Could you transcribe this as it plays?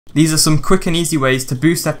These are some quick and easy ways to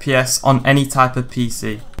boost FPS on any type of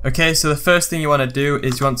PC. Okay, so the first thing you want to do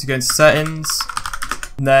is you want to go into settings.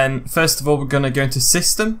 And then first of all we're going to go into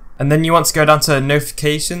system, and then you want to go down to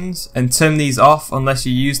notifications and turn these off unless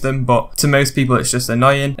you use them, but to most people it's just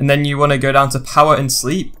annoying. And then you want to go down to power and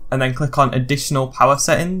sleep and then click on additional power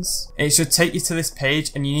settings. It should take you to this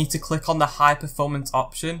page and you need to click on the high performance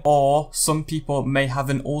option, or some people may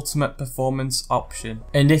have an ultimate performance option,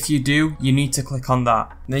 and if you do, you need to click on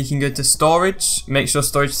that. Then you can go to storage, make sure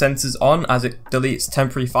storage sensor's on as it deletes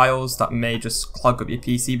temporary files that may just clog up your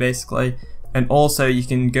PC basically. And also you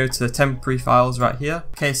can go to the temporary files right here.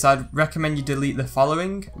 Okay, so I'd recommend you delete the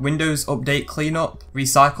following: Windows Update Cleanup,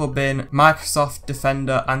 Recycle Bin, Microsoft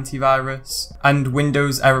Defender Antivirus, and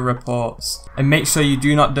Windows Error Reports. And make sure you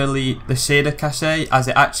do not delete the shader cache as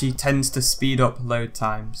it actually tends to speed up load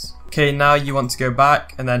times. Okay, now you want to go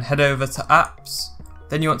back and then head over to apps.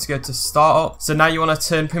 Then you want to go to startup. So now you want to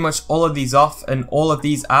turn pretty much all of these off, and all of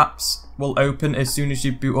these apps will open as soon as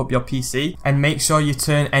you boot up your PC. And make sure you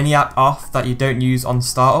turn any app off that you don't use on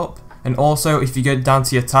startup. And also if you go down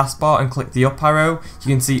to your taskbar and click the up arrow,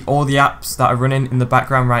 you can see all the apps that are running in the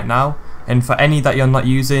background right now. And for any that you're not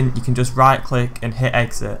using, you can just right click and hit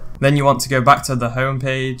exit. Then you want to go back to the home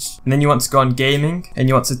page, and then you want to go on gaming, and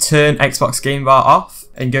you want to turn Xbox Game Bar off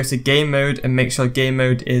and go to game mode and make sure game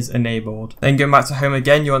mode is enabled. Then going back to home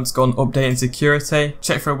again, you want to go on update and security,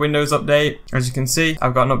 check for a Windows update. As you can see,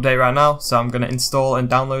 I've got an update right now, so I'm going to install and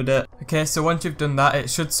download it. Okay, so once you've done that,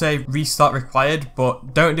 it should say restart required,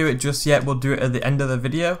 but don't do it just yet, we'll do it at the end of the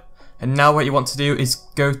video. And now what you want to do is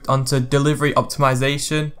go onto delivery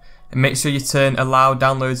optimization, and make sure you turn allow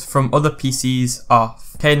downloads from other PCs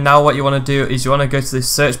off. Okay, now what you want to do is you want to go to this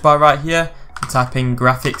search bar right here and type in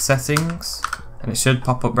graphics settings, and it should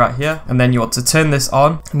pop up right here. And then you want to turn this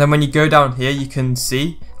on, and then when you go down here you can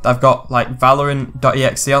see that I've got like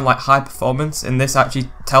Valorant.exe on like high performance, and this actually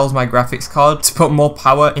tells my graphics card to put more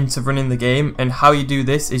power into running the game. And how you do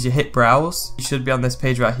this is you hit browse. You should be on this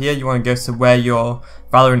page right here. You want to go to where your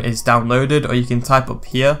Valorant is downloaded, or you can type up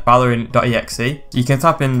here Valorant.exe. You can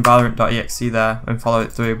type in Valorant.exe there and follow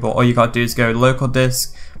it through, but all you gotta do is go local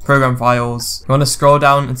disk, program files. You want to scroll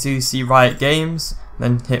down until you see Riot Games,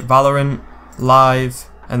 then hit Valorant, live,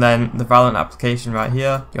 and then the Valorant application right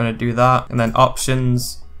here. You want to do that, and then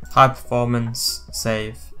options, high performance,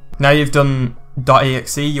 save. Now you've done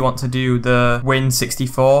 .exe, you want to do the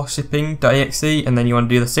Win64 shipping.exe, and then you want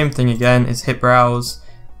to do the same thing again, is hit browse.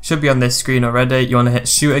 Should be on this screen already. You want to hit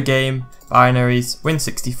shooter game, binaries,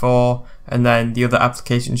 Win64, and then the other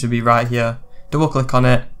application should be right here. Double click on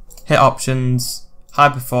it, hit options, high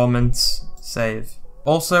performance, save.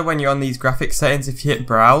 Also, when you're on these graphics settings, if you hit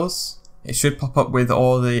browse, it should pop up with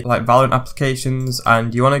all the like Valorant applications,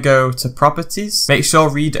 and you want to go to properties. Make sure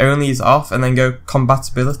read only is off, and then go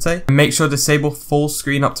compatibility. And make sure disable full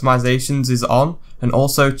screen optimizations is on, and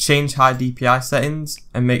also change high DPI settings,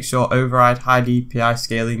 and make sure override high DPI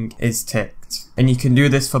scaling is ticked. And you can do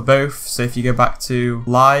this for both. So if you go back to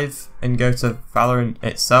live and go to Valorant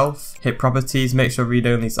itself, hit properties, make sure read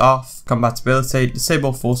only is off, compatibility,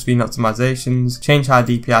 disable full screen optimizations, change high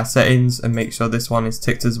DPI settings, and make sure this one is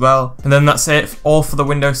ticked as well. And then that's it all for the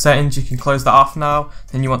Windows settings. You can close that off now.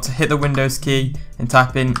 Then you want to hit the Windows key and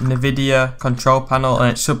type in Nvidia control panel,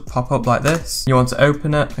 and it should pop up like this. You want to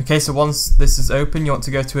open it. Okay, so once this is open, you want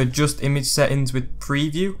to go to adjust image settings with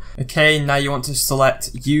preview. Okay, now you want to select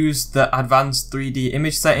use the advanced 3D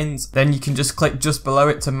image settings. Then you can just click just below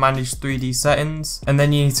it to manage 3D settings, and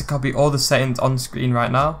then you need to copy all the settings on screen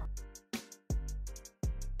right now.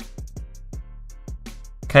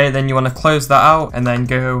 Okay, then you want to close that out, and then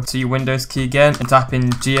go to your Windows key again and type in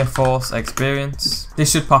Geforce experience.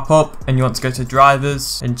 This should pop up, and you want to go to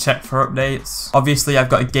drivers and check for updates. Obviously I've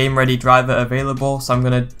got a game ready driver available, so I'm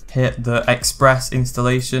going to hit the express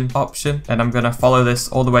installation option, and I'm going to follow this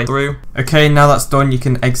all the way through. Okay, now that's done, you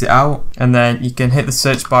can exit out, and then you can hit the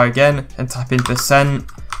search bar again and type in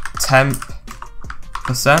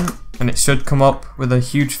 %temp%, and it should come up with a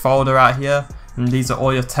huge folder out here. And these are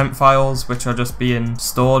all your temp files, which are just being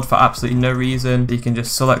stored for absolutely no reason. You can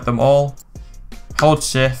just select them all, hold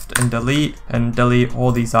shift and delete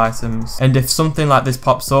all these items. And if something like this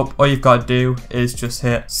pops up, all you've got to do is just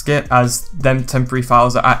hit skip, as them temporary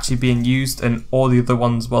files are actually being used and all the other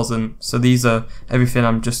ones wasn't. So these are everything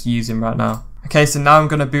I'm just using right now. Okay, so now I'm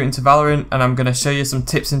going to boot into Valorant, and I'm going to show you some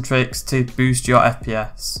tips and tricks to boost your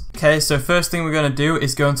FPS. Okay, so first thing we're going to do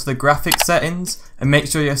is go into the graphics settings and make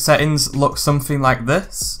sure your settings look something like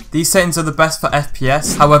this. These settings are the best for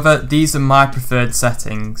FPS, however these are my preferred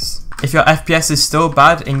settings. If your FPS is still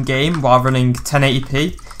bad in game while running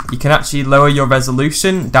 1080p, you can actually lower your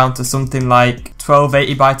resolution down to something like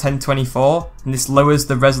 1280 by 1024, and this lowers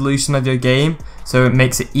the resolution of your game, so it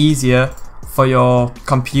makes it easier for your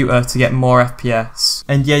computer to get more FPS.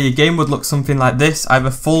 And yeah, your game would look something like this. I have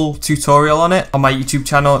a full tutorial on it on my YouTube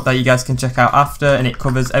channel that you guys can check out after, and it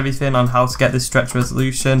covers everything on how to get this stretch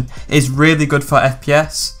resolution. It's really good for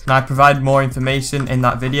FPS, and I provide more information in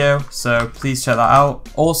that video, so please check that out.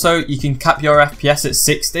 Also, you can cap your FPS at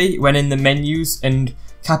 60 when in the menus, and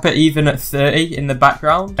cap it even at 30 in the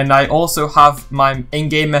background. And I also have my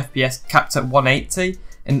in-game FPS capped at 180,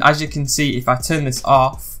 and as you can see, if I turn this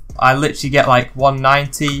off, I literally get like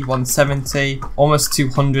 190, 170, almost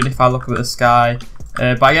 200 if I look up at the sky.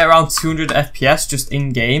 But I get around 200 FPS just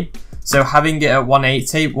in game. So having it at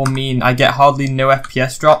 180 will mean I get hardly no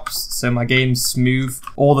FPS drops. So my game's smooth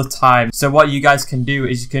all the time. So what you guys can do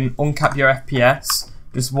is you can uncap your FPS,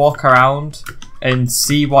 just walk around and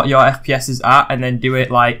see what your FPS is at, and then do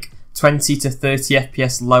it like 20 to 30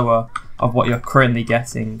 FPS lower of what you're currently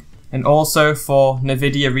getting. And also for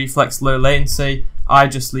Nvidia Reflex Low Latency, I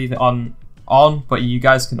just leave it on, but you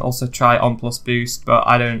guys can also try on plus boost, but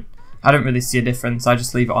I don't really see a difference. I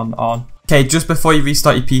just leave it on. Okay, just before you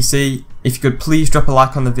restart your PC, if you could please drop a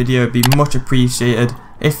like on the video, it'd be much appreciated.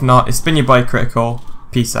 If not, it's been your boy Critical.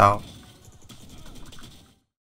 Peace out.